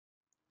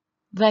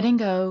Letting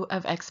Go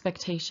of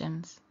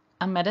Expectations,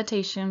 a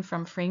meditation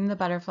from Freeing the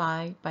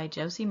Butterfly by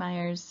Josie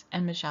Myers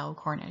and Michelle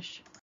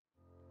Cornish.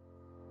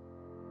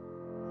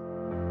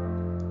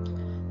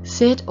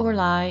 Sit or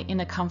lie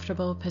in a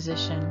comfortable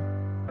position.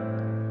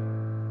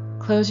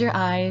 Close your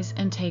eyes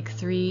and take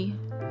 3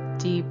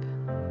 deep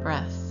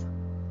breaths.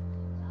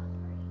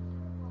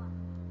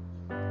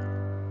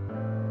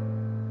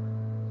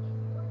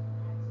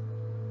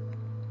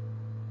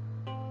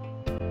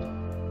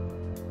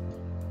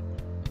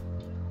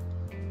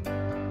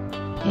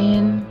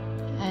 In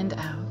and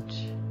out.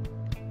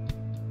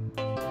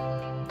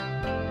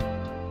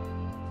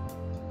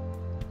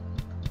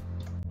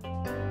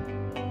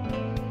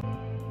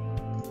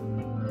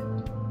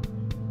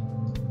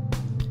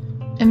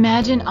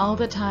 Imagine all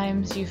the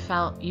times you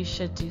felt you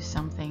should do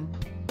something.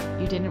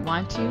 You didn't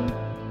want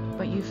to,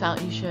 but you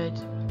felt you should.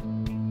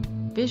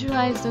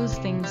 Visualize those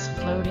things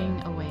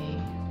floating away.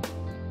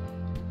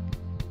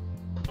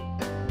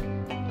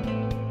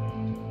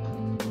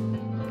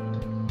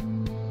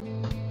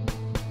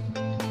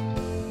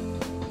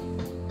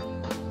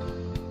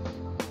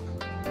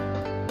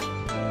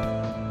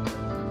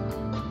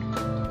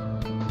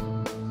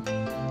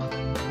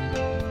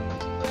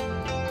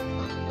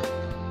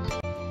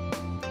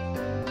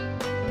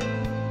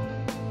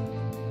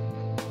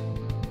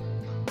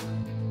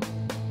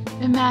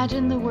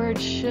 Imagine the word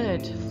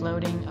should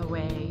floating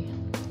away.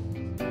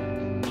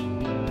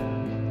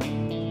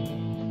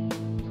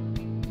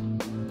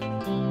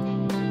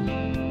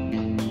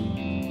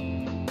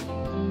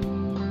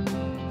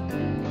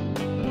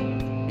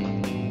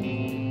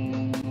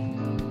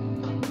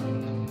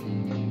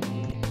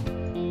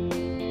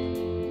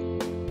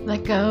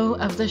 Let go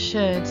of the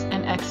shoulds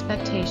and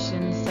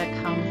expectations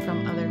that come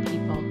from other people.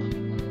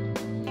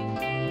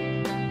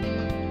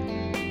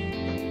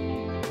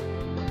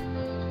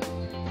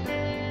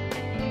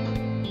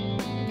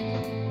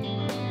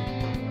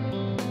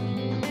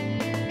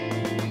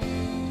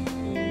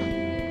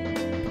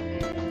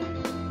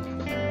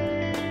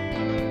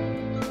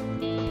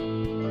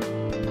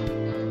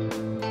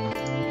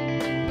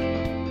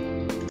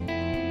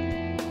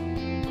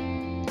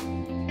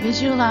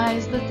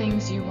 Visualize the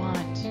things you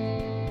want.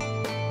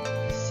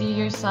 See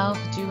yourself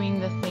doing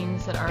the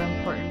things that are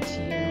important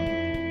to you.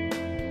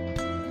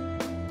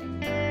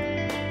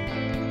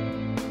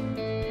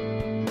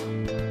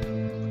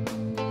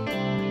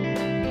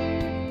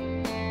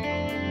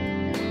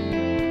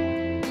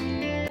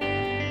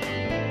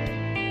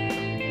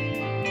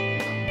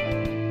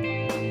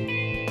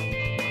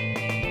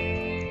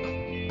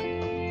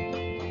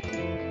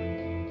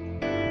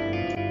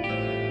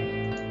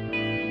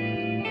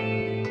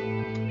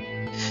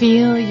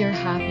 Feel your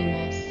happiness.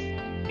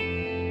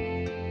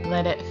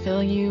 Let it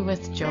fill you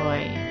with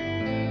joy.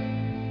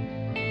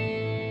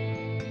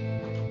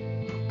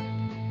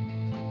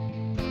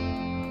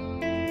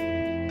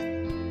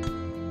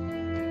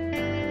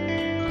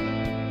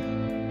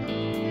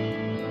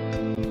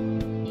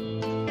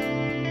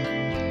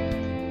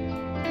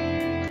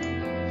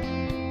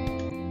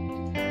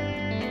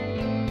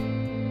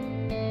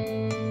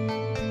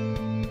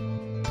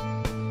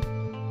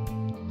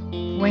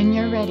 When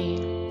you're ready,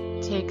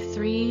 take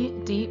 3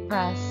 deep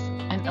breaths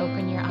and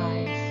open your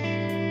eyes.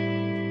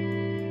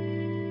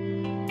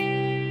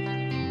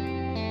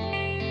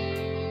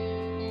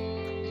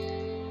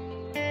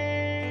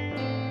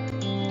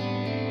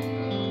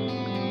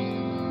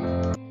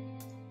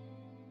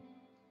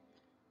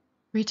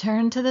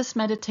 Return to this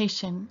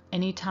meditation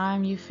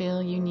anytime you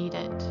feel you need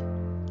it.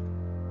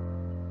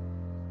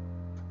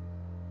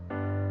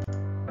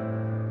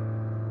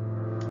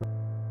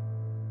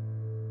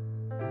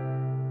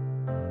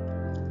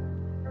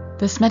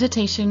 This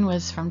meditation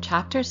was from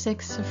Chapter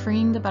 6 of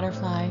Freeing the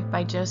Butterfly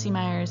by Josie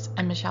Myers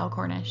and Michelle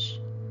Cornish.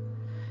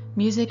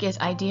 Music is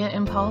Idea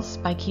Impulse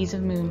by Keys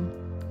of Moon.